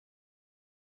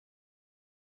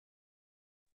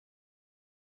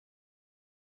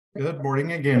Good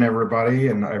morning again, everybody,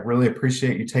 and I really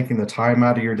appreciate you taking the time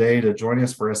out of your day to join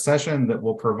us for a session that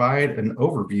will provide an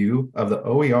overview of the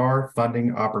OER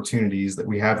funding opportunities that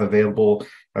we have available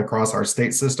across our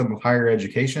state system of higher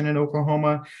education in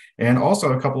Oklahoma, and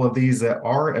also a couple of these that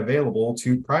are available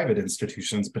to private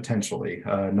institutions potentially,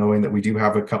 knowing that we do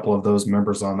have a couple of those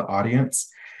members on the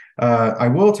audience. I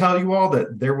will tell you all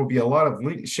that there will be a lot of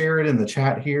links shared in the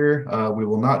chat here. We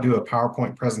will not do a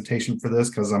PowerPoint presentation for this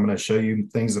because I'm going to show you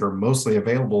things that are mostly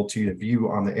available to you to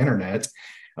view on the internet.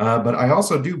 But I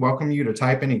also do welcome you to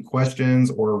type any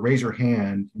questions or raise your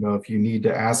hand, if you need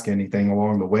to ask anything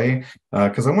along the way,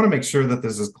 because I want to make sure that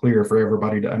this is clear for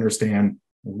everybody to understand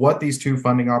what these two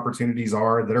funding opportunities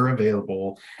are that are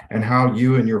available and how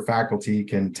you and your faculty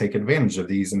can take advantage of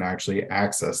these and actually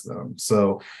access them.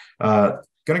 So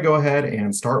going to go ahead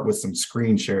and start with some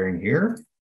screen sharing here.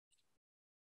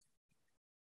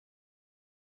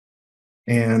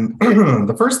 And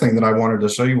the first thing that I wanted to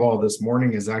show you all this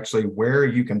morning is actually where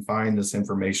you can find this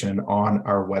information on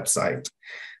our website.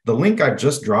 The link I've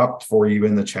just dropped for you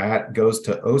in the chat goes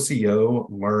to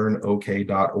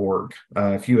OCOlearnok.org.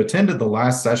 If you attended the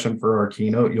last session for our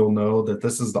keynote, you'll know that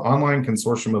this is the Online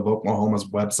Consortium of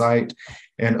Oklahoma's website.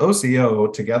 And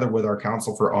OCO, together with our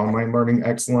Council for Online Learning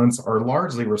Excellence, are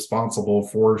largely responsible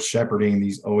for shepherding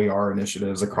these OER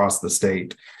initiatives across the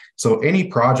state. So any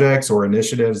projects or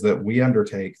initiatives that we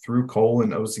undertake through COLE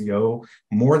and OCO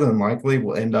more than likely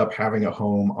will end up having a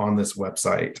home on this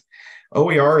website.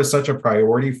 OER is such a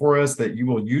priority for us that you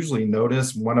will usually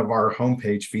notice one of our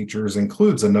homepage features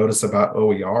includes a notice about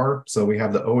OER. So we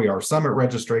have the OER Summit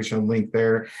registration link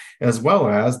there, as well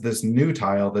as this new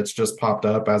tile that's just popped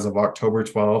up as of October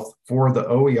 12th for the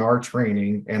OER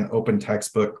training and open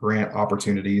textbook grant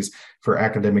opportunities for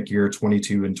academic year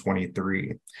 22 and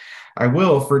 23. I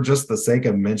will, for just the sake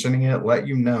of mentioning it, let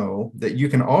you know that you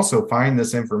can also find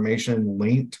this information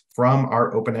linked from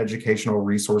our Open Educational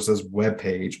Resources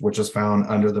webpage, which is found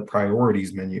under the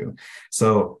priorities menu.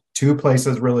 So two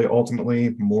places really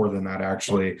ultimately, more than that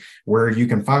actually, where you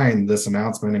can find this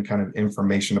announcement and kind of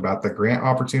information about the grant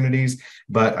opportunities.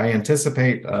 But I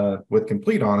anticipate with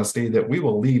complete honesty that we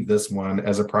will leave this one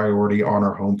as a priority on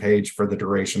our homepage for the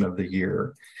duration of the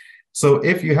year. So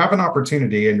if you have an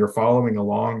opportunity and you're following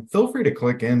along, feel free to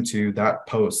click into that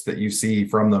post that you see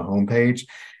from the homepage.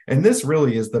 And this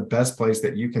really is the best place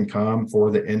that you can come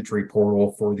for the entry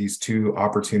portal for these two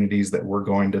opportunities that we're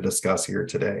going to discuss here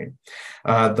today.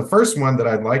 The first one that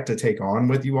I'd like to take on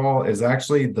with you all is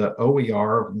actually the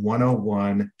OER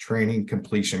 101 training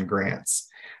completion grants.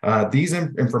 These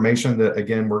information that,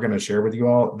 again, we're going to share with you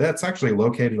all, that's actually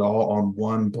located all on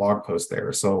one blog post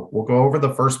there. So we'll go over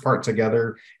the first part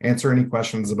together, answer any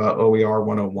questions about OER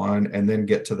 101, and then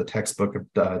get to the textbook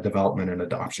development and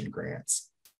adoption grants.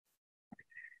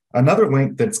 Another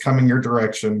link that's coming your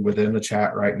direction within the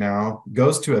chat right now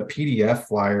goes to a PDF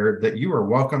flyer that you are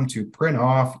welcome to print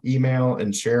off, email,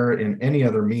 and share in any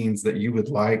other means that you would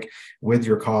like with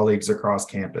your colleagues across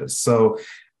campus. So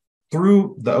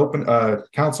through the Open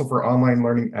Council for Online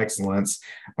Learning Excellence,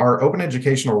 our Open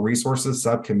Educational Resources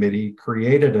Subcommittee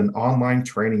created an online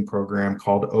training program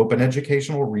called Open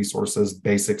Educational Resources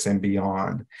Basics and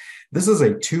Beyond. This is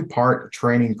a two-part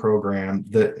training program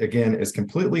that, again, is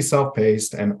completely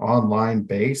self-paced and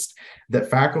online-based that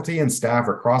faculty and staff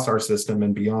across our system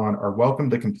and beyond are welcome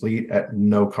to complete at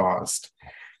no cost.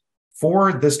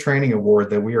 For this training award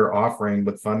that we are offering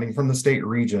with funding from the State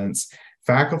Regents,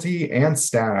 faculty and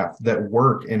staff that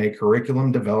work in a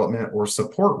curriculum development or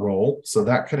support role, so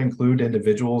that could include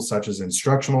individuals such as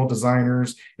instructional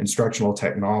designers, instructional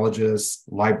technologists,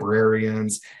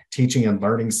 librarians, teaching and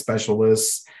learning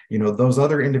specialists, those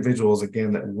other individuals,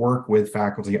 again, that work with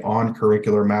faculty on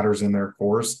curricular matters in their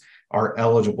course are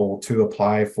eligible to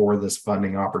apply for this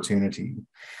funding opportunity.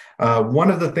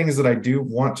 One of the things that I do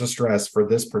want to stress for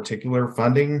this particular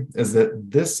funding is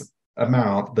that this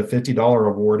amount, the $50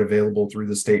 award available through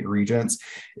the State Regents,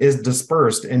 is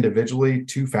dispersed individually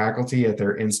to faculty at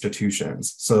their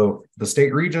institutions. So the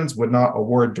State Regents would not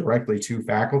award directly to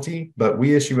faculty, but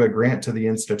we issue a grant to the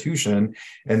institution,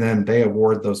 and then they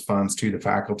award those funds to the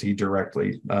faculty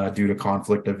directly due to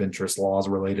conflict of interest laws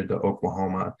related to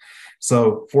Oklahoma.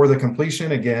 So for the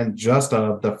completion, again, just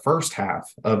of the first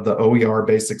half of the OER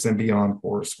Basics and Beyond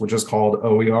course, which is called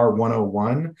OER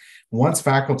 101, once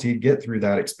faculty get through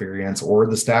that experience or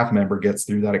the staff member gets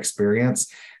through that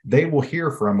experience, they will hear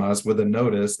from us with a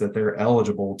notice that they're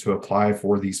eligible to apply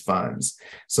for these funds.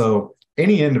 So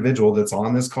Any individual that's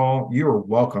on this call, you are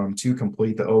welcome to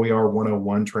complete the OER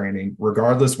 101 training,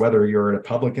 regardless whether you're at a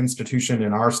public institution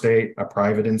in our state, a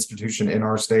private institution in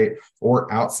our state,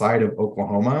 or outside of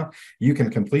Oklahoma. You can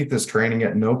complete this training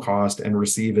at no cost and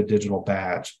receive a digital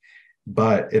badge.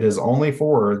 But it is only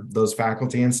for those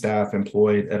faculty and staff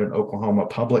employed at an Oklahoma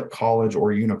public college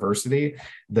or university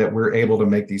that we're able to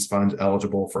make these funds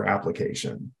eligible for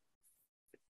application.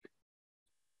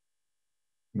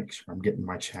 Make sure I'm getting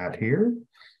my chat here.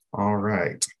 All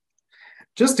right.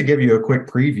 Just to give you a quick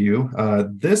preview,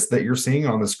 this that you're seeing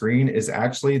on the screen is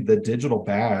actually the digital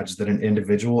badge that an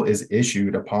individual is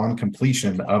issued upon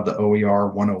completion of the OER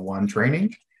 101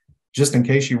 training. Just in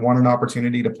case you want an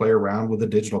opportunity to play around with a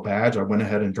digital badge, I went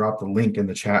ahead and dropped the link in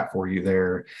the chat for you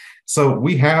there. So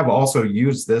we have also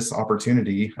used this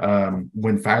opportunity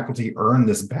when faculty earn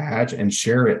this badge and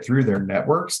share it through their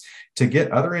networks to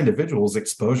get other individuals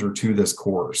exposure to this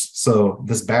course. So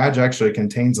this badge actually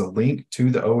contains a link to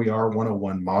the OER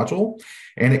 101 module,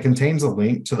 and it contains a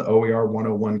link to the OER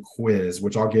 101 quiz,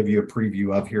 which I'll give you a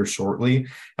preview of here shortly,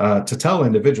 to tell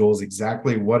individuals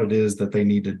exactly what it is that they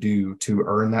need to do to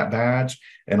earn that badge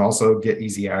and also get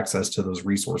easy access to those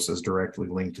resources directly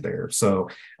linked there. So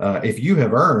if you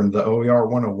have earned the OER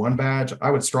 101 badge,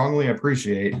 I would strongly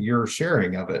appreciate your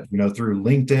sharing of it, through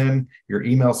LinkedIn, your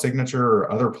email signature,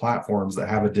 or other platforms that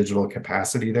have a digital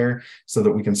capacity there so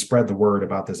that we can spread the word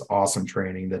about this awesome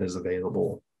training that is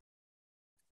available.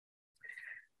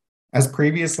 As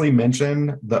previously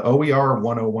mentioned, the OER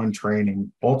 101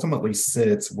 training ultimately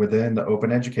sits within the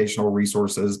Open Educational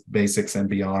Resources Basics and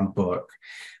Beyond book.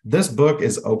 This book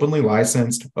is openly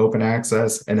licensed, open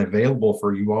access, and available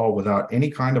for you all without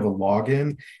any kind of a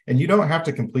login. And you don't have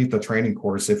to complete the training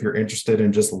course if you're interested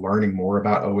in just learning more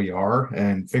about OER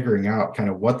and figuring out kind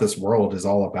of what this world is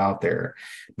all about there.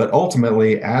 But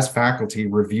ultimately, as faculty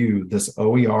review this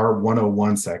OER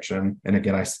 101 section, and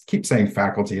again, I keep saying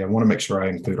faculty, I want to make sure I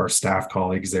include our staff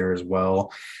colleagues there as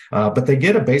well. But they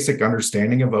get a basic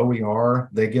understanding of OER.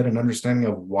 They get an understanding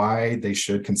of why they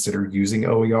should consider using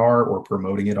OER or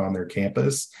promoting it on their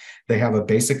campus. They have a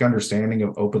basic understanding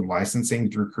of open licensing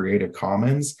through Creative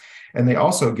Commons. And they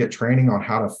also get training on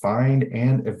how to find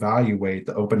and evaluate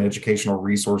the open educational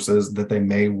resources that they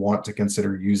may want to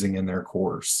consider using in their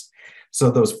course. So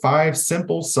those 5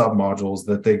 simple submodules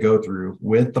that they go through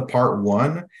with the part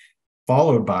 1,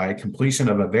 followed by completion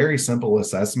of a very simple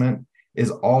assessment, is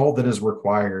all that is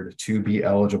required to be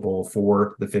eligible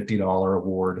for the $50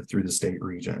 award through the State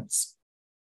Regents.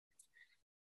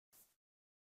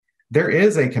 There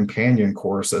is a companion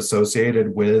course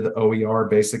associated with OER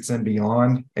Basics and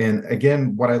Beyond. And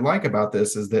again, what I like about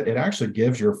this is that it actually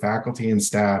gives your faculty and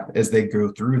staff, as they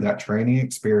go through that training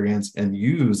experience and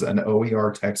use an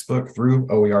OER textbook through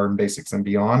OER Basics and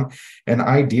Beyond, an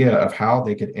idea of how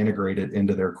they could integrate it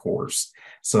into their course.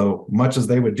 So much as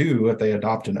they would do if they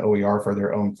adopt an OER for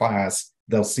their own class,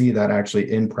 they'll see that actually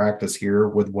in practice here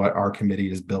with what our committee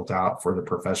has built out for the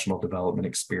professional development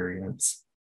experience.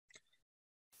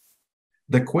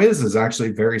 The quiz is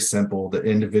actually very simple that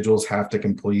individuals have to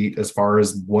complete as far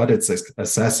as what it's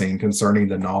assessing concerning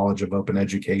the knowledge of open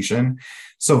education.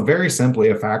 So very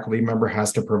simply, a faculty member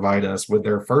has to provide us with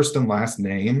their first and last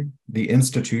name, the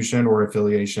institution or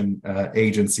affiliation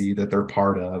agency that they're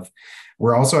part of.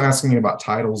 We're also asking about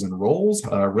titles and roles,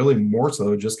 really more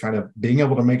so just kind of being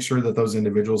able to make sure that those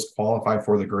individuals qualify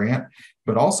for the grant,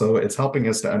 but also it's helping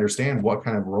us to understand what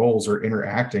kind of roles are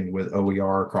interacting with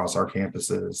OER across our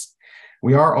campuses.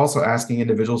 We are also asking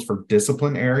individuals for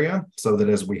discipline area so that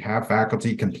as we have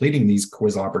faculty completing these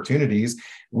quiz opportunities,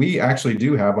 we actually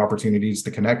do have opportunities to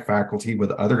connect faculty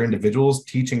with other individuals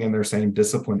teaching in their same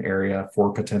discipline area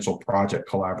for potential project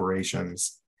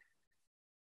collaborations.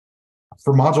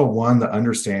 For Module 1, the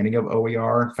understanding of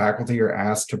OER, faculty are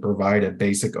asked to provide a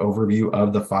basic overview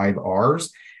of the 5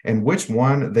 R's and which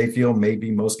one they feel may be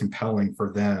most compelling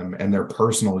for them and their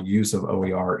personal use of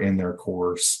OER in their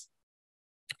course.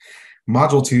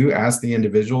 Module 2 asks the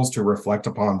individuals to reflect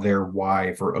upon their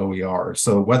why for OER.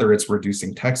 So whether it's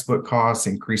reducing textbook costs,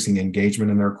 increasing engagement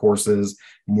in their courses,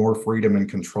 more freedom and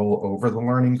control over the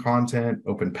learning content,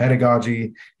 open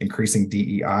pedagogy, increasing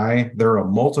DEI, there are a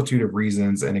multitude of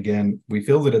reasons. And again, we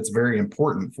feel that it's very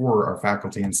important for our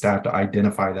faculty and staff to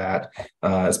identify that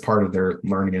as part of their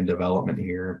learning and development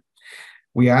here.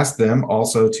 We ask them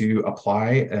also to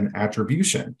apply an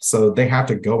attribution. So they have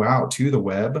to go out to the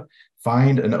web,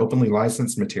 find an openly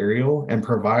licensed material, and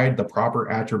provide the proper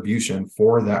attribution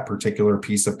for that particular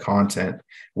piece of content,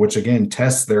 which again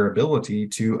tests their ability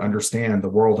to understand the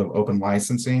world of open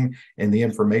licensing and the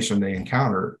information they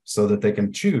encounter so that they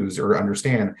can choose or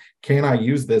understand, can I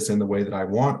use this in the way that I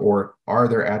want, or are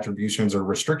there attributions or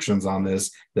restrictions on this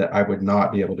that I would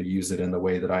not be able to use it in the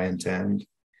way that I intend?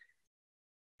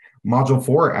 Module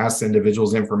 4 asks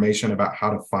individuals information about how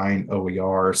to find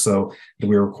OER. So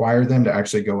we require them to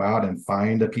actually go out and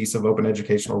find a piece of open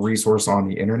educational resource on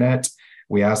the internet.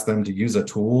 We ask them to use a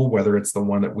tool, whether it's the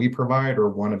one that we provide or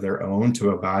one of their own,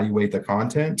 to evaluate the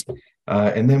content.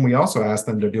 And then we also ask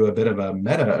them to do a bit of a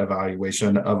meta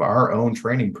evaluation of our own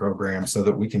training program so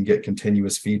that we can get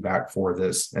continuous feedback for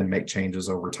this and make changes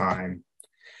over time.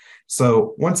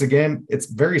 So once again, it's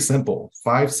very simple.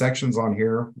 5 sections on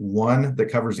here, 1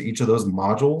 that covers each of those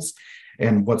modules.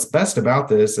 And what's best about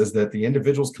this is that the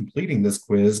individuals completing this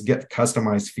quiz get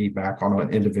customized feedback on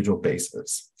an individual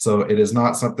basis. So it is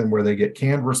not something where they get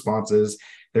canned responses.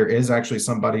 There is actually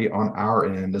somebody on our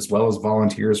end, as well as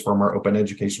volunteers from our Open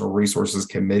Educational Resources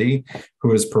Committee,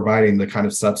 who is providing the kind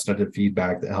of substantive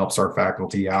feedback that helps our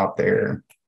faculty out there.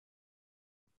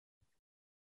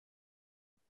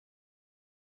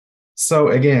 So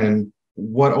again,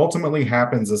 what ultimately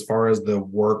happens as far as the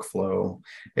workflow,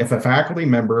 if a faculty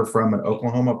member from an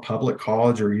Oklahoma public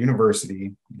college or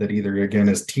university that either, again,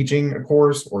 is teaching a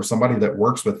course or somebody that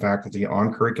works with faculty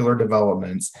on curricular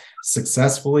developments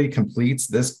successfully completes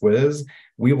this quiz,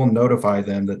 we will notify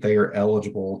them that they are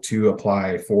eligible to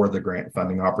apply for the grant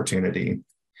funding opportunity.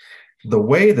 The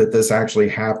way that this actually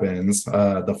happens,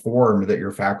 the form that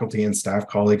your faculty and staff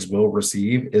colleagues will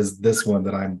receive is this one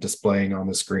that I'm displaying on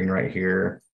the screen right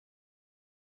here.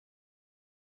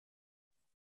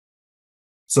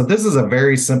 So this is a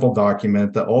very simple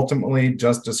document that ultimately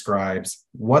just describes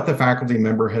what the faculty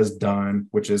member has done,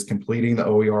 which is completing the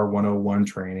OER 101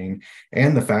 training,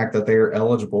 and the fact that they are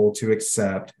eligible to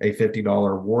accept a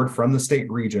 $50 award from the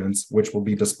State Regents, which will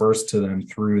be dispersed to them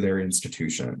through their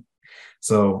institution.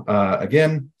 So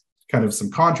again, kind of some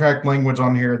contract language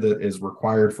on here that is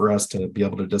required for us to be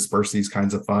able to disperse these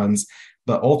kinds of funds.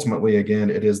 But ultimately,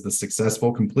 again, it is the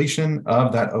successful completion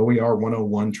of that OER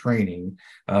 101 training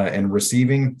and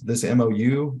receiving this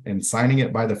MOU and signing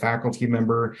it by the faculty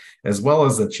member, as well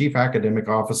as the chief academic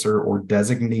officer or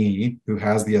designee who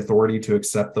has the authority to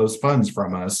accept those funds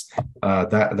from us.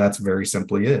 That's very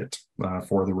simply it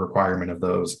for the requirement of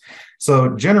those.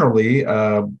 So generally,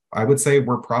 I would say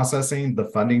we're processing the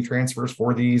funding transfers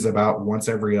for these about once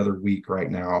every other week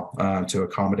right now to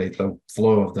accommodate the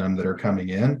flow of them that are coming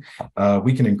in.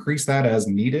 We can increase that as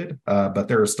needed, but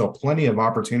there are still plenty of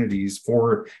opportunities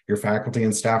for your faculty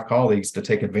and staff colleagues to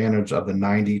take advantage of the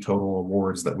 90 total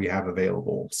awards that we have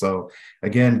available. So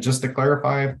again, just to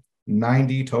clarify,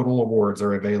 90 total awards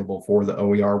are available for the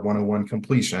OER 101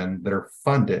 completion that are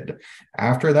funded.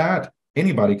 After that,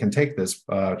 anybody can take this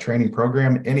training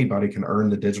program, anybody can earn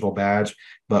the digital badge,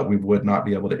 but we would not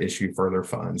be able to issue further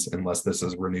funds unless this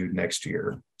is renewed next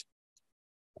year.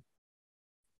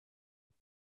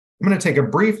 I'm going to take a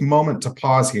brief moment to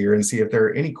pause here and see if there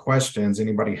are any questions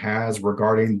anybody has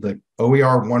regarding the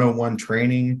OER 101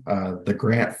 training, the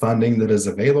grant funding that is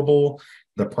available,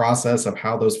 the process of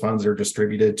how those funds are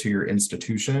distributed to your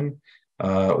institution,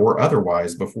 or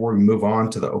otherwise before we move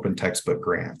on to the open textbook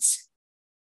grants.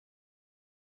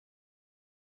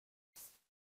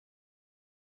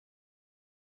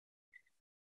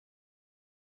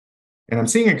 And I'm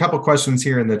seeing a couple questions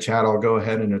here in the chat I'll go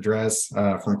ahead and address.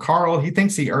 From Carl, he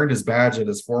thinks he earned his badge at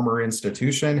his former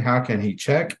institution. How can he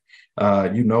check?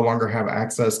 You no longer have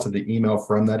access to the email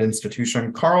from that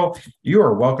institution. Carl, you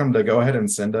are welcome to go ahead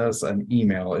and send us an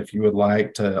email if you would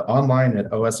like to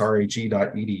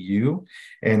online@osrhe.edu,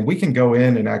 and we can go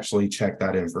in and actually check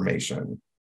that information.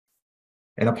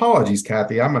 And apologies,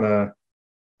 Kathy, I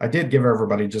did give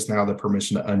everybody just now the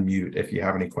permission to unmute if you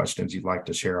have any questions you'd like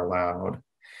to share aloud.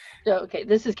 Okay,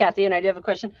 this is Kathy, and I do have a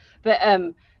question, but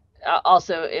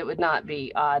also it would not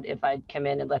be odd if I'd come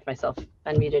in and left myself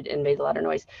unmuted and made a lot of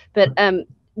noise. But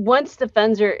once the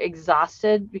funds are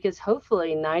exhausted, because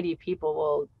hopefully 90 people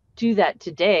will do that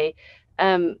today,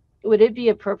 would it be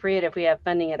appropriate if we have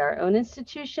funding at our own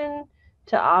institution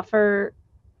to offer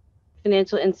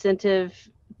financial incentive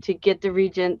to get the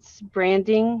Regents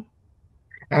branding?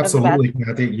 Absolutely,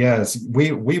 Kathy. Yes,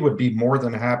 we would be more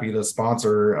than happy to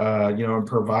sponsor, and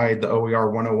provide the OER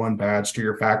 101 badge to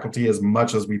your faculty as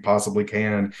much as we possibly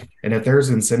can. And if there's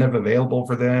incentive available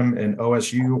for them and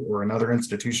OSU or another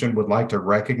institution would like to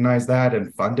recognize that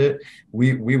and fund it,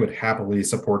 we would happily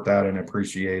support that and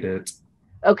appreciate it.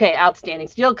 Okay, outstanding.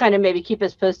 So you'll kind of maybe keep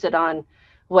us posted on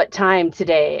what time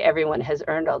today everyone has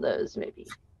earned all those, maybe.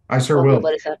 I sure will.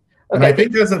 Let us know. And Okay, I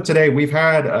think as of today, we've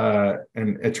had,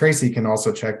 and Tracy can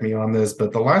also check me on this,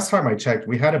 but the last time I checked,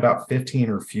 we had about 15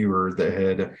 or fewer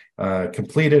that had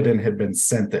completed and had been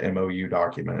sent the MOU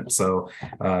document. So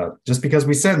just because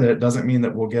we send it doesn't mean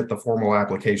that we'll get the formal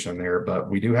application there, but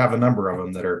we do have a number of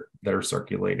them that are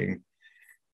circulating.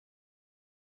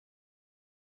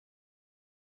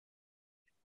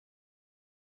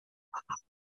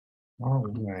 All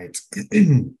right.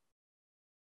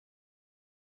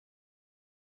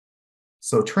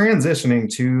 So transitioning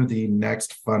to the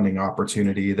next funding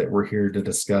opportunity that we're here to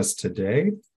discuss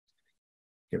today.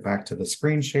 Get back to the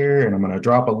screen share, and I'm going to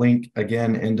drop a link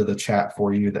again into the chat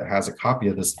for you that has a copy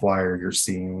of this flyer you're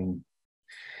seeing.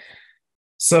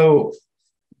 So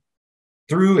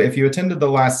if you attended the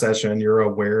last session, you're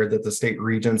aware that the state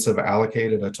regents have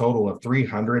allocated a total of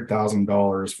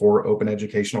 $300,000 for open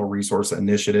educational resource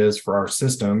initiatives for our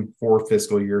system for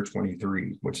fiscal year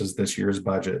 23, which is this year's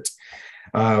budget.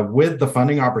 With the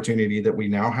funding opportunity that we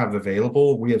now have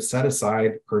available, we have set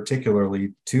aside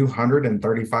particularly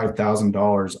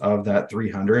 $235,000 of that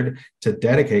 $300,000 to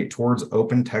dedicate towards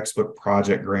open textbook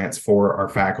project grants for our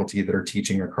faculty that are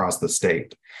teaching across the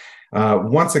state.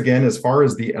 Once again, as far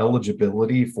as the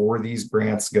eligibility for these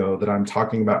grants go that I'm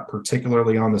talking about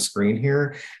particularly on the screen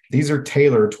here, these are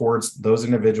tailored towards those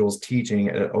individuals teaching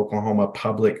at Oklahoma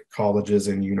public colleges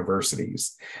and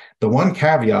universities. The one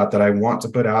caveat that I want to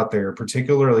put out there,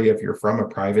 particularly if you're from a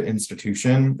private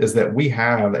institution, is that we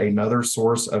have another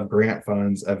source of grant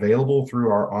funds available through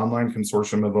our online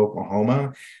consortium of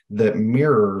Oklahoma that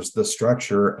mirrors the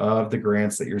structure of the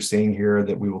grants that you're seeing here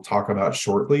that we will talk about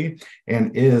shortly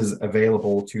and is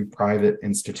available to private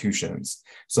institutions.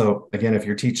 So again, if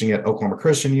you're teaching at Oklahoma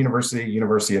Christian University,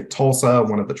 University of Tulsa,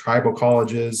 one of the tribal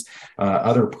colleges,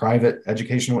 other private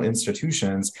educational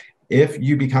institutions, if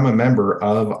you become a member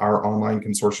of our online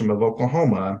consortium of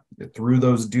Oklahoma, through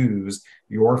those dues,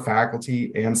 your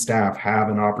faculty and staff have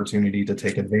an opportunity to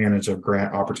take advantage of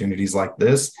grant opportunities like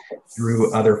this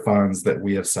through other funds that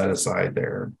we have set aside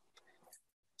there.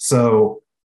 So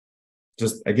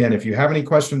just again, if you have any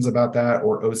questions about that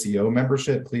or OCO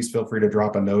membership, please feel free to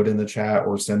drop a note in the chat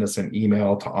or send us an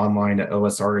email to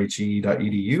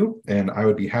online@osrhe.edu, and I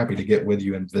would be happy to get with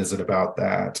you and visit about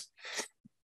that.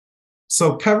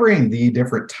 So covering the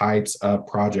different types of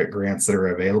project grants that are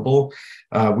available,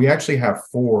 we actually have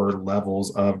 4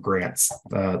 levels of grants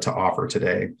to offer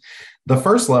today. The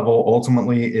first level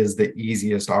ultimately is the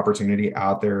easiest opportunity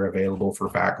out there available for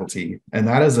faculty, and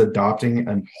that is adopting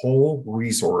a whole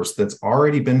resource that's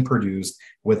already been produced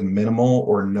with minimal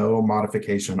or no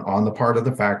modification on the part of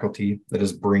the faculty that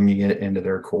is bringing it into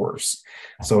their course.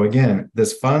 So again,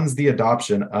 this funds the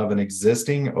adoption of an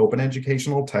existing open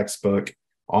educational textbook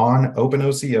on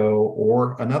OpenOCO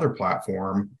or another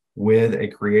platform with a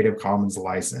Creative Commons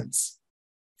license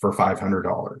for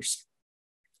 $500.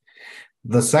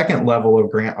 The second level of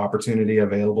grant opportunity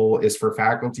available is for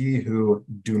faculty who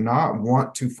do not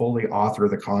want to fully author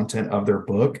the content of their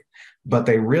book, but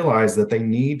they realize that they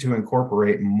need to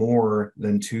incorporate more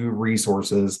than 2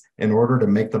 resources in order to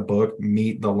make the book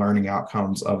meet the learning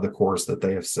outcomes of the course that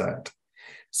they have set.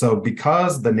 So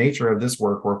because the nature of this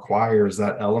work requires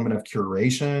that element of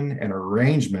curation and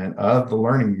arrangement of the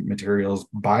learning materials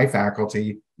by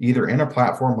faculty, either in a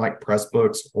platform like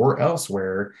Pressbooks or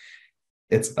elsewhere,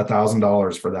 it's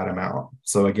 $1,000 for that amount.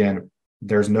 So again,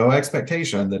 there's no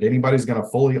expectation that anybody's going to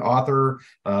fully author,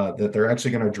 that they're actually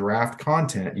going to draft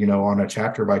content, on a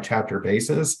chapter by chapter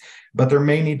basis, but there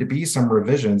may need to be some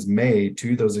revisions made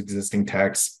to those existing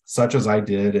texts, such as I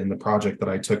did in the project that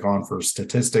I took on for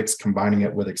statistics, combining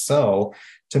it with Excel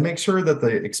to make sure that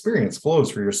the experience flows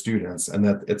for your students and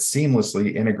that it's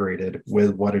seamlessly integrated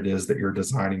with what it is that you're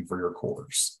designing for your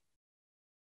course.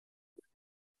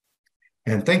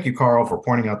 And thank you, Carl, for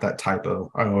pointing out that typo.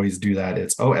 I always do that.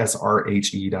 It's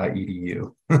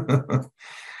OSRHE.edu.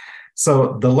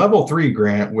 So the level 3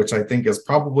 grant, which I think is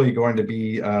probably going to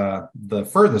be the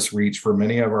furthest reach for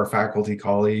many of our faculty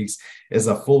colleagues, is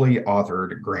a fully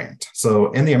authored grant.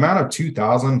 So in the amount of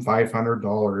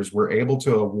 $2,500, we're able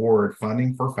to award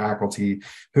funding for faculty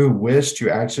who wish to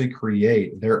actually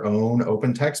create their own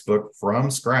open textbook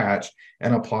from scratch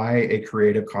and apply a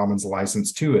Creative Commons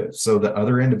license to it so that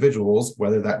other individuals,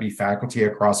 whether that be faculty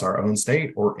across our own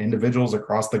state or individuals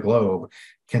across the globe,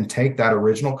 can take that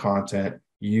original content,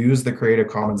 use the Creative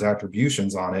Commons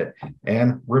attributions on it,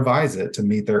 and revise it to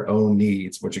meet their own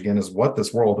needs, which again is what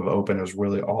this world of open is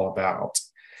really all about.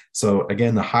 So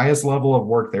again, the highest level of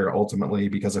work there ultimately,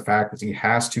 because a faculty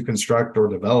has to construct or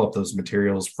develop those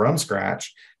materials from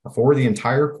scratch for the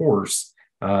entire course,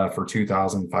 for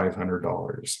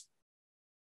 $2,500.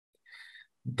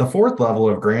 The fourth level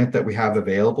of grant that we have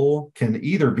available can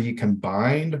either be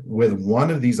combined with one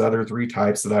of these other three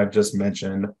types that I've just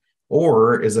mentioned,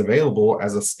 or is available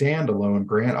as a standalone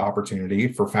grant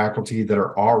opportunity for faculty that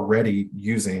are already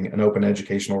using an open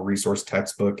educational resource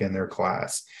textbook in their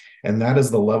class. And that is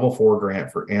the level 4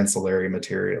 grant for ancillary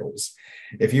materials.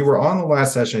 If you were on the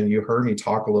last session, you heard me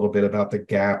talk a little bit about the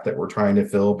gap that we're trying to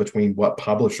fill between what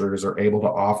publishers are able to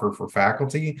offer for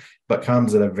faculty, but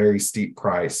comes at a very steep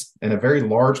price. And a very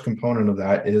large component of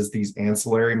that is these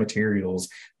ancillary materials,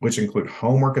 which include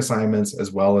homework assignments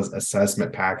as well as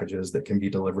assessment packages that can be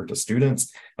delivered to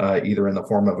students, either in the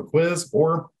form of a quiz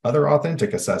or other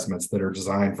authentic assessments that are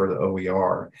designed for the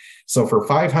OER. So for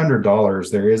 $500,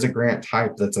 there is a grant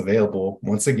type that's available,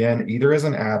 once again, either as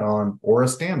an add-on or a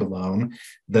standalone,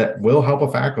 that will help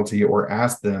a faculty or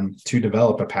ask them to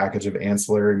develop a package of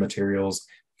ancillary materials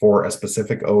for a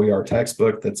specific OER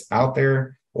textbook that's out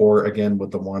there, or again,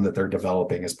 with the one that they're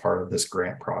developing as part of this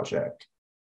grant project.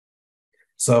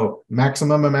 So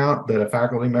maximum amount that a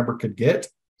faculty member could get,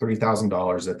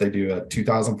 $3,000 if they do a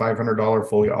 $2,500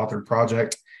 fully authored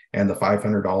project and the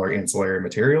 $500 ancillary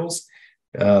materials.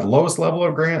 Lowest level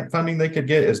of grant funding they could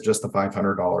get is just the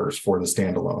 $500 for the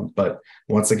standalone. But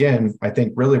once again, I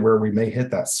think really where we may hit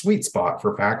that sweet spot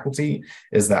for faculty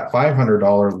is that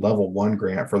 $500 level 1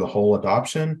 grant for the whole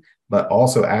adoption, but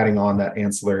also adding on that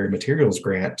ancillary materials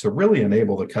grant to really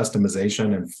enable the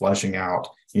customization and fleshing out,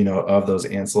 of those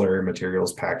ancillary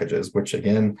materials packages, which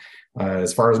again,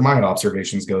 as far as my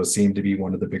observations go, seem to be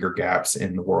one of the bigger gaps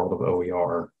in the world of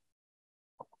OER.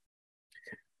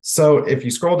 So if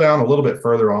you scroll down a little bit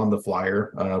further on the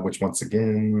flyer, which once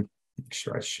again, make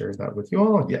sure I share that with you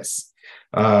all. Yes.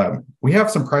 We have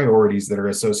some priorities that are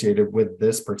associated with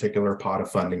this particular pot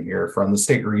of funding here from the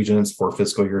State Regents for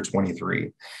fiscal year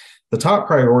 23. The top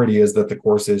priority is that the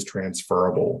course is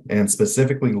transferable and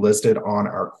specifically listed on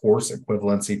our course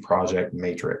equivalency project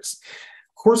matrix.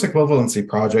 Course equivalency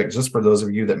project, just for those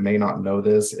of you that may not know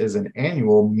this, is an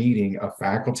annual meeting of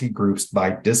faculty groups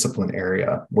by discipline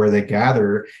area where they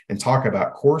gather and talk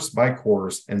about course by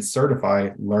course and certify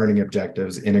learning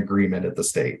objectives in agreement at the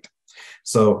state.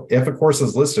 So if a course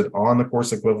is listed on the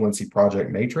course equivalency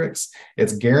project matrix,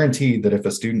 it's guaranteed that if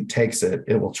a student takes it,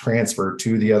 it will transfer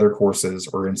to the other courses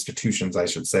or institutions, I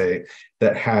should say,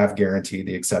 that have guaranteed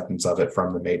the acceptance of it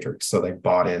from the matrix. So they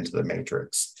bought into the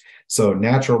matrix. So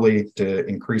naturally, to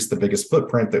increase the biggest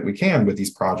footprint that we can with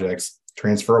these projects,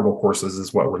 transferable courses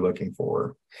is what we're looking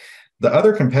for. The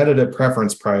other competitive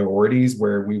preference priorities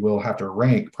where we will have to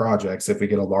rank projects if we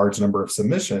get a large number of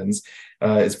submissions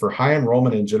is for high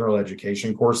enrollment in general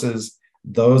education courses,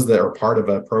 those that are part of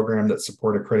a program that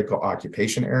support a critical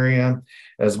occupation area,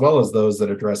 as well as those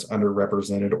that address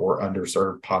underrepresented or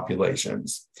underserved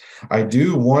populations. I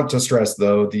do want to stress,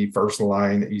 though, the first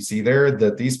line that you see there,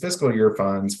 that these fiscal year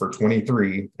funds for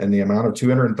 23 and the amount of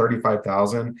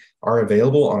 $235,000 are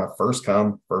available on a first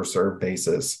come, first served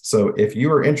basis. So if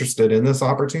you are interested in this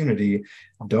opportunity,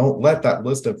 don't let that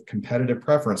list of competitive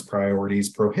preference priorities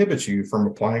prohibit you from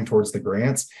applying towards the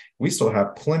grants. We still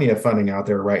have plenty of funding out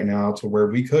there right now to where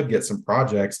we could get some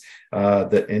projects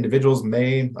that individuals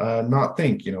may not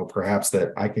think, perhaps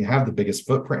that I can have the biggest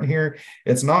footprint here.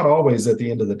 It's not always at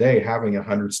the end of the day having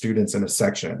 100 students in a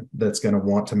section that's going to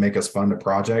want to make us fund a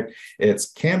project.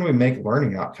 It's, can we make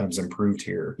learning outcomes improved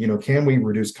here? Can we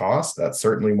reduce costs? That's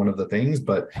certainly one of the things,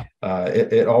 but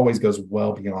it always goes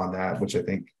well beyond that, which I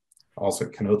think also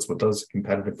connotes with those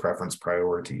competitive preference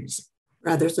priorities.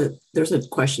 There's a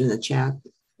question in the chat.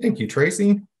 Thank you,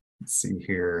 Tracy. Let's see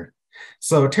here.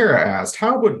 So Tara asked,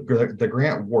 how would the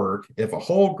grant work if a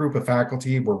whole group of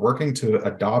faculty were working to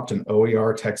adopt an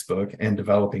OER textbook and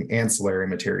developing ancillary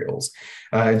materials?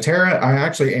 And Tara, I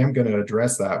actually am going to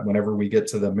address that whenever we get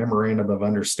to the memorandum of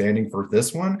understanding for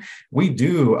this one. We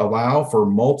do allow for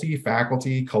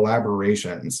multi-faculty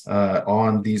collaborations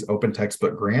on these open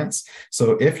textbook grants.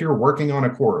 So if you're working on a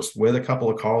course with a couple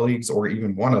of colleagues or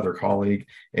even one other colleague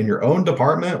in your own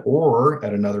department or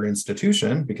at another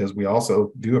institution, because we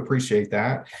also do appreciate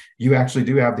that, you actually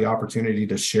do have the opportunity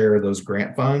to share those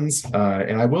grant funds.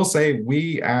 And I will say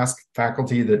we ask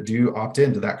faculty that do opt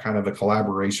into that kind of a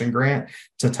collaboration grant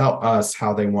to tell us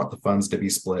how they want the funds to be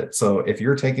split. So if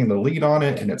you're taking the lead on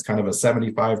it and it's kind of a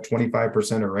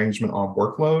 75-25% arrangement on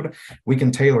workload, we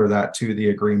can tailor that to the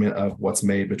agreement of what's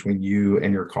made between you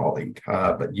and your colleague.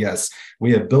 But yes,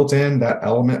 we have built in that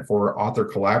element for author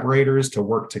collaborators to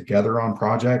work together on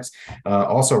projects,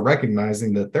 also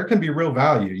recognizing that there can be real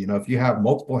value. If you have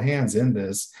multiple hands in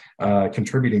this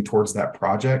contributing towards that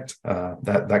project,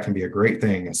 that can be a great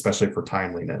thing, especially for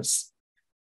timeliness.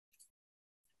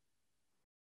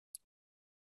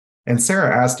 And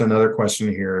Sarah asked another question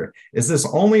here. Is this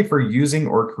only for using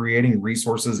or creating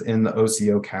resources in the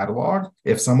OCO catalog?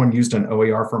 If someone used an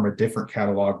OER from a different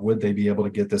catalog, would they be able to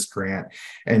get this grant?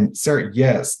 And Sarah,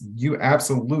 yes, you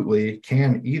absolutely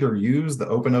can either use the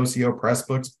OpenOCO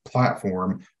Pressbooks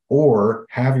platform or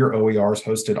have your OERs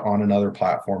hosted on another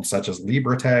platform such as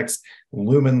LibreText,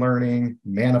 Lumen Learning,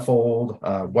 Manifold,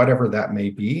 whatever that may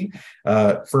be.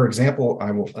 For example,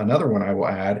 another one I will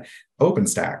add,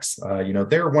 OpenStax.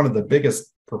 They're one of the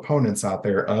biggest proponents out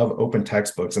there of open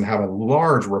textbooks and have a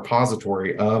large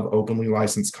repository of openly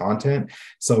licensed content.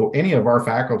 So any of our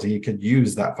faculty could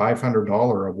use that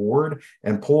 $500 award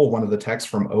and pull one of the texts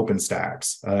from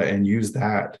OpenStax and use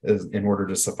that in order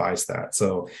to suffice that.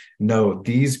 So no,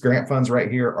 these grant funds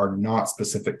right here are not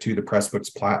specific to the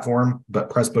Pressbooks platform, but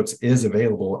Pressbooks is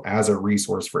available as a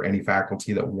resource for any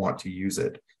faculty that want to use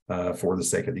it for the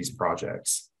sake of these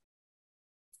projects.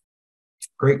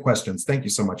 Great questions. Thank you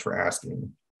so much for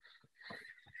asking.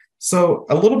 So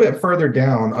a little bit further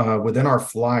down within our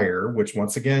flyer, which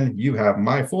once again, you have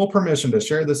my full permission to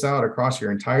share this out across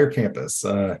your entire campus.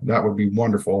 That would be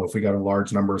wonderful if we got a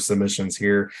large number of submissions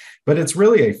here, but it's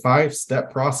really a 5-step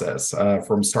process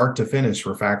from start to finish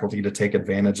for faculty to take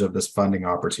advantage of this funding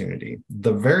opportunity.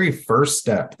 The very first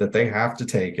step that they have to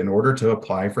take in order to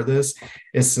apply for this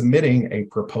is submitting a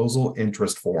proposal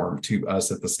interest form to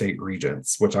us at the State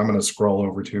Regents, which I'm going to scroll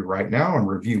over to right now and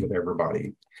review with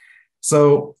everybody.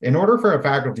 So in order for a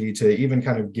faculty to even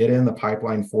kind of get in the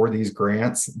pipeline for these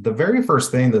grants, the very first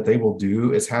thing that they will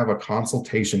do is have a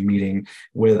consultation meeting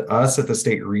with us at the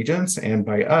State Regents. And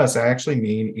by us, I actually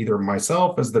mean either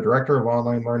myself as the Director of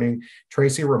Online Learning,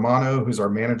 Tracy Romano, who's our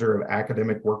Manager of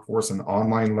Academic Workforce and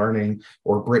Online Learning,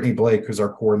 or Brittany Blake, who's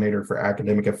our Coordinator for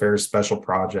Academic Affairs Special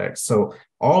Projects. So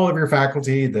all of your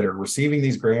faculty that are receiving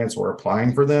these grants or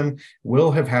applying for them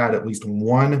will have had at least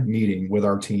one meeting with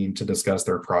our team to discuss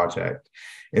their project.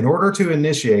 In order to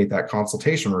initiate that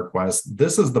consultation request,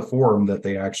 this is the form that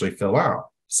they actually fill out.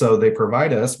 So they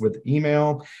provide us with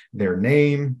email, their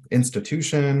name,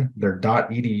 institution, their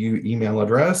 .edu email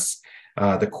address,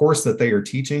 the course that they are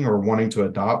teaching or wanting to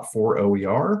adopt for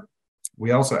OER.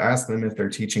 We also ask them if they're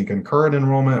teaching concurrent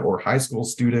enrollment or high school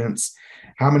students,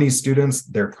 how many students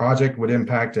their project would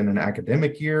impact in an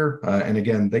academic year. And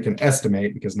again, they can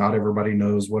estimate because not everybody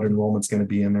knows what enrollment's going to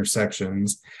be in their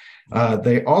sections.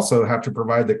 They also have to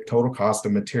provide the total cost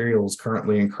of materials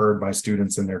currently incurred by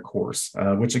students in their course,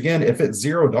 which again, if it's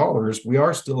 $0, we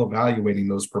are still evaluating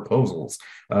those proposals.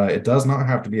 It does not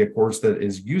have to be a course that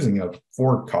is using a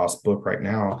for-cost book right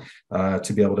now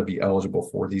to be able to be eligible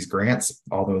for these grants,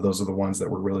 although those are the ones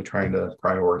that we're really trying to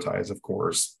prioritize, of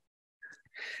course.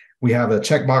 We have a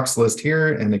checkbox list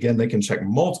here, and again, they can check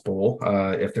multiple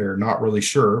if they're not really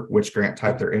sure which grant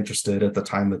type they're interested at the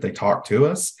time that they talk to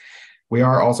us. We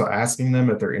are also asking them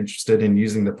if they're interested in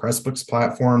using the Pressbooks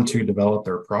platform to develop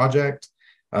their project.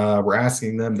 We're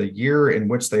asking them the year in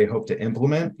which they hope to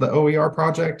implement the OER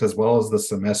project, as well as the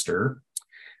semester.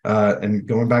 And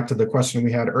going back to the question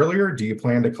we had earlier, do you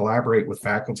plan to collaborate with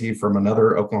faculty from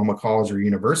another Oklahoma college or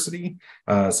university?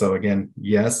 So again,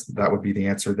 yes, that would be the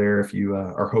answer there if you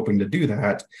are hoping to do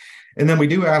that. And then we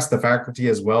do ask the faculty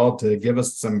as well to give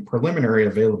us some preliminary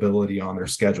availability on their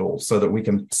schedule so that we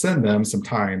can send them some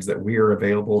times that we are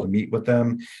available to meet with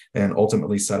them and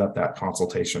ultimately set up that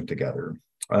consultation together.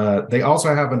 They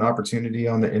also have an opportunity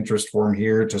on the interest form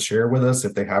here to share with us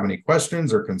if they have any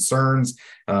questions or concerns,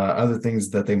 other things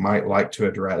that they might like to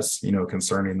address,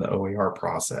 concerning the OER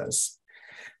process.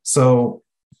 So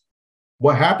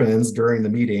what happens during the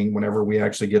meeting whenever we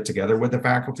actually get together with the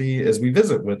faculty is we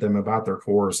visit with them about their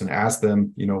course and ask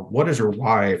them, what is your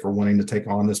why for wanting to take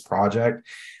on this project?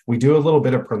 We do a little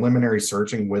bit of preliminary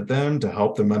searching with them to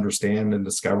help them understand and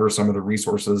discover some of the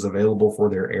resources available for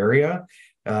their area.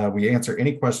 We answer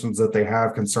any questions that they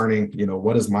have concerning,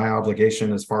 what is my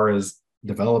obligation as far as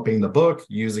developing the book,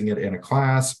 using it in a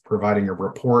class, providing a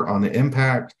report on the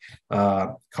impact,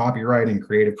 copyright and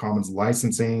Creative Commons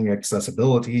licensing,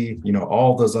 accessibility,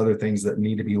 all those other things that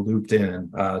need to be looped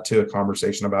in to a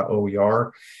conversation about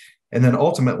OER. And then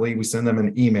ultimately, we send them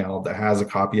an email that has a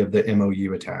copy of the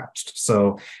MOU attached.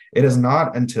 So it is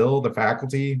not until the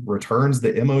faculty returns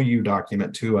the MOU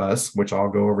document to us, which I'll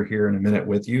go over here in a minute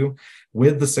with you,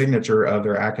 with the signature of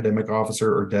their academic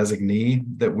officer or designee,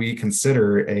 that we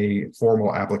consider a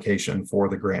formal application for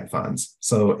the grant funds.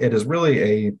 So it is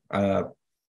really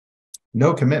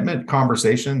no commitment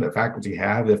conversation that faculty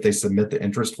have if they submit the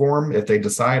interest form. If they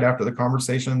decide after the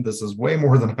conversation, this is way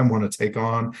more than I want to take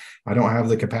on, I don't have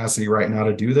the capacity right now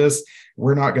to do this,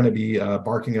 we're not going to be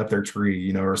barking up their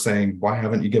tree, or saying, why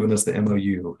haven't you given us the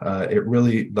MOU? It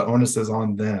really, the onus is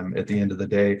on them at the end of the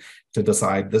day to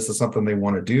decide this is something they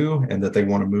want to do and that they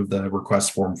want to move the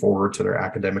request form forward to their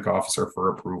academic officer for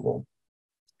approval.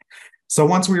 So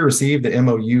once we receive the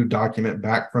MOU document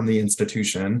back from the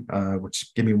institution,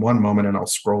 which give me one moment and I'll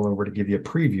scroll over to give you a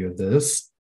preview of this.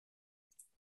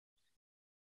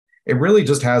 It really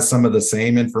just has some of the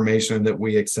same information that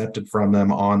we accepted from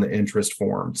them on the interest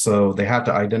form. So they have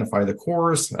to identify the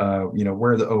course,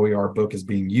 where the OER book is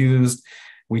being used.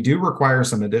 We do require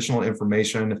some additional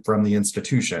information from the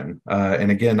institution.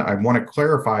 And again, I want to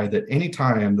clarify that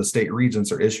anytime the state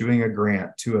regents are issuing a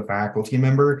grant to a faculty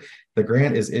member, the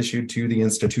grant is issued to the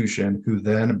institution, who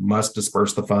then must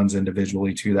disperse the funds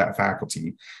individually to that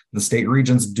faculty. The state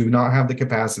regents do not have the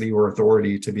capacity or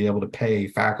authority to be able to pay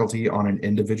faculty on an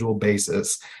individual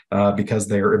basis because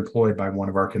they are employed by one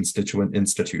of our constituent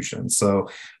institutions. So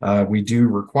we do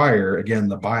require, again,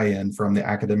 the buy-in from the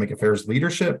academic affairs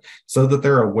leadership so that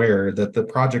they're aware that the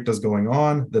project is going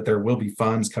on, that there will be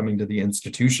funds coming to the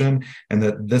institution, and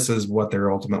that this is what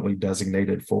they're ultimately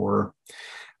designated for.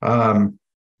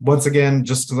 Once again,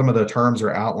 just some of the terms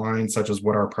are outlined, such as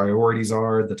what our priorities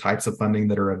are, the types of funding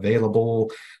that are available,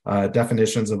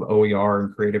 definitions of OER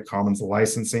and Creative Commons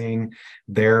licensing.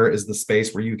 There is the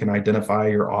space where you can identify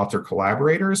your author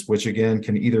collaborators, which again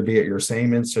can either be at your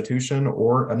same institution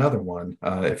or another one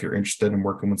if you're interested in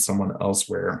working with someone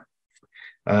elsewhere.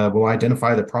 We'll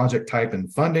identify the project type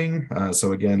and funding.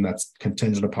 So again, that's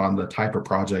contingent upon the type of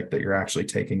project that you're actually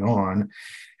taking on.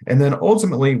 And then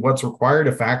ultimately what's required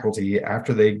of faculty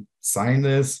after they sign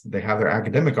this, they have their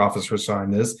academic officer sign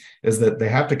this, is that they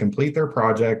have to complete their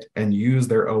project and use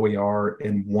their OER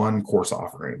in one course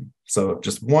offering. So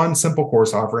just one simple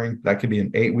course offering. That could be an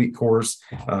 8-week course,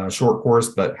 short course,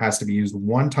 but has to be used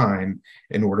one time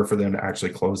in order for them to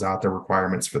actually close out their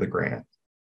requirements for the grant.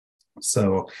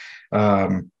 So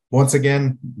once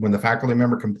again, when the faculty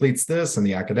member completes this and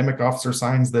the academic officer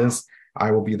signs this,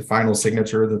 I will be the final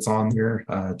signature that's on here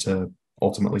to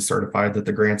ultimately certify that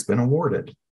the grant's been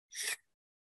awarded.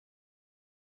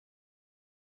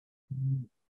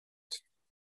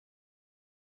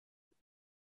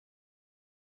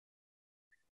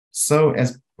 So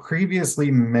as previously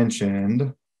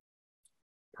mentioned,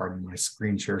 pardon my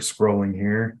screen share scrolling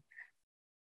here.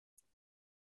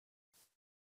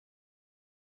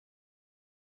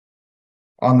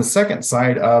 On the second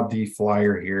side of the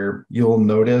flyer here, you'll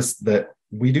notice that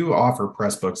we do offer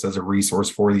Pressbooks as a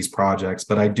resource for these projects,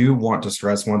 but I do want to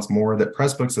stress once more that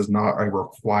Pressbooks is not a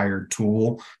required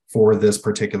tool for this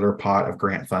particular pot of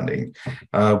grant funding.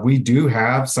 We do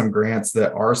have some grants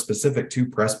that are specific to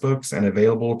Pressbooks and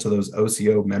available to those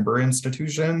OCO member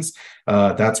institutions.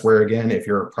 That's where, again, if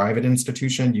you're a private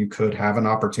institution, you could have an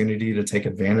opportunity to take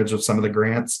advantage of some of the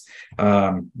grants.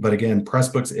 But again,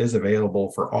 Pressbooks is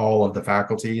available for all of the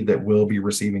faculty that will be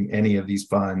receiving any of these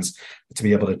funds to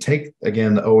be able to take,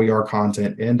 again, the OER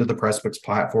content into the Pressbooks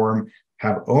platform,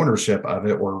 have ownership of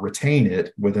it or retain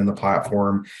it within the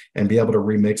platform, and be able to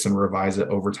remix and revise it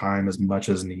over time as much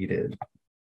as needed.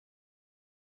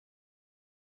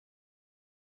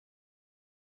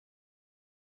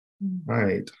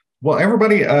 Right. Well,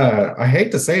 everybody, I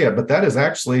hate to say it, but that is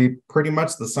actually pretty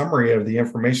much the summary of the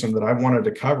information that I wanted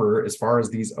to cover as far as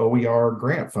these OER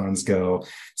grant funds go.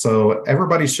 So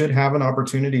everybody should have an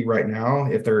opportunity right now,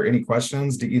 if there are any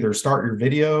questions, to either start your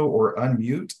video or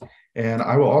unmute. And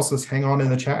I will also hang on in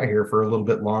the chat here for a little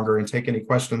bit longer and take any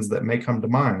questions that may come to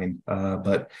mind.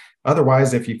 But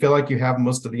otherwise, if you feel like you have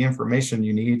most of the information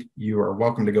you need, you are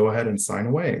welcome to go ahead and sign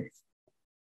away.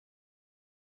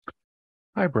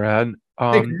 Hi, Brad.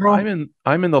 Hey,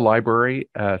 I'm in the library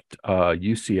at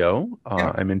UCO.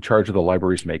 Yeah. I'm in charge of the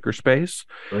library's makerspace.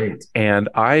 Great. And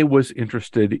I was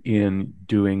interested in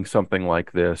doing something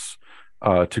like this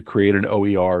to create an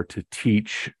OER to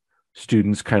teach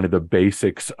students kind of the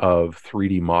basics of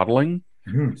 3D modeling,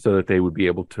 so that they would be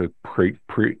able to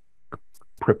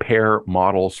prepare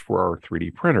models for our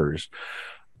 3D printers.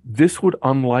 This would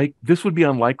be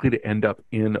unlikely to end up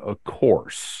in a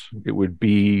course. It would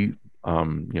be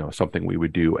something we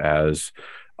would do as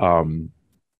like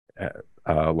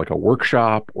a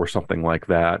workshop or something like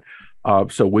that.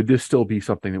 So would this still be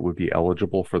something that would be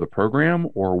eligible for the program,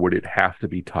 or would it have to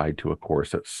be tied to a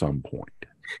course at some point?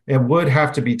 It would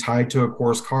have to be tied to a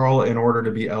course, Carl, in order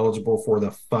to be eligible for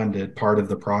the funded part of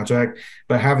the project.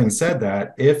 But having said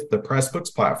that, if the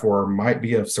Pressbooks platform might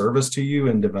be of service to you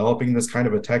in developing this kind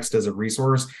of a text as a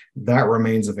resource, that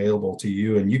remains available to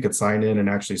you, and you could sign in and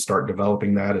actually start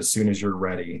developing that as soon as you're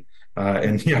ready.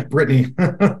 And yeah, Brittany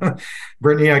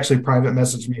actually private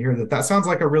messaged me here that sounds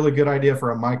like a really good idea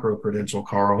for a micro credential,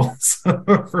 Carl,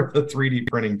 for the 3D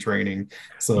printing training.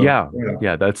 So yeah,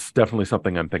 that's definitely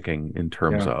something I'm thinking in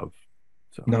terms of.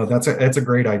 So. No, that's a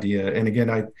great idea. And again,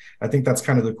 I think that's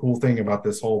kind of the cool thing about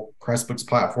this whole Pressbooks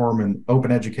platform and open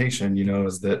education,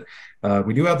 is that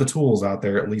we do have the tools out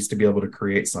there at least to be able to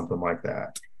create something like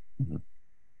that. Mm-hmm.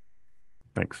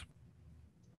 Thanks.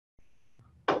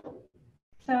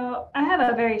 So I have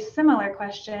a very similar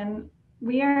question.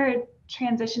 We are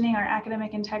transitioning our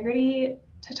academic integrity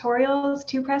tutorials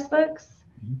to Pressbooks.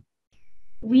 Mm-hmm.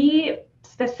 We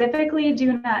specifically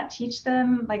do not teach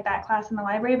them like that class in the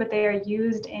library, but they are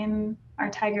used in our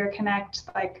Tiger Connect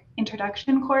like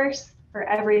introduction course for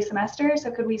every semester.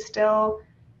 So could we still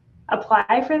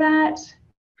apply for that?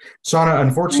 Shauna,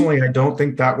 unfortunately, I don't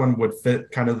think that one would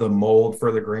fit kind of the mold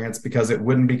for the grants because it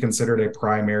wouldn't be considered a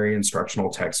primary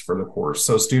instructional text for the course.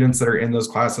 So students that are in those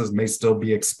classes may still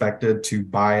be expected to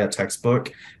buy a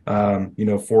textbook,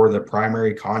 for the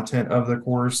primary content of the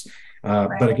course.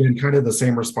 But again, kind of the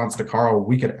same response to Carl,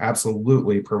 we could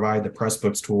absolutely provide the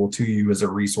Pressbooks tool to you as a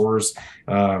resource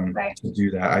to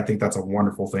do that. I think that's a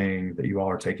wonderful thing that you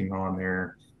all are taking on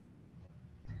there.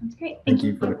 That's great. Thank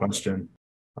you for the question.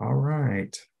 All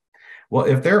right. Well,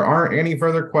 if there aren't any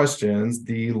further questions,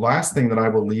 the last thing that I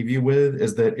will leave you with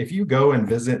is that if you go and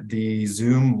visit the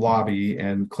Zoom lobby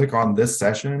and click on this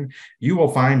session, you will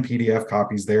find PDF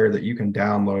copies there that you can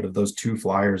download of those 2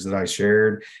 flyers that I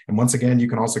shared. And once again, you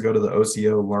can also go to the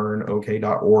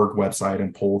OCOLearnOK.org website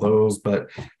and pull those. But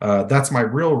that's my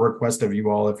real request of you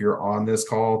all, if you're on this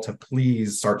call, to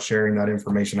please start sharing that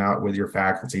information out with your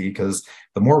faculty, because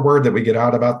the more word that we get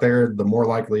out about there, the more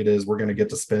likely it is we're going to get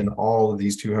to spend all of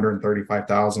these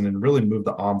 $235,000 and really move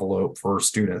the envelope for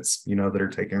students, that are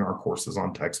taking our courses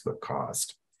on textbook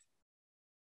cost.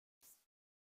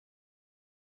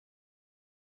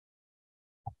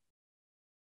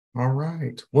 All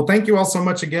right. Well, thank you all so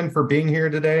much again for being here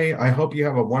today. I hope you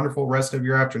have a wonderful rest of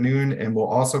your afternoon, and we'll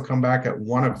also come back at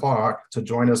 1 o'clock to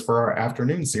join us for our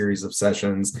afternoon series of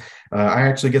sessions. I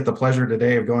actually get the pleasure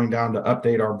today of going down to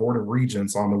update our Board of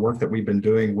Regents on the work that we've been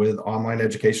doing with online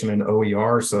education and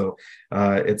OER. So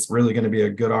it's really going to be a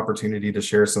good opportunity to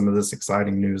share some of this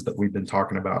exciting news that we've been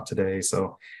talking about today.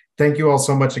 So thank you all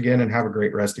so much again, and have a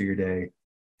great rest of your day.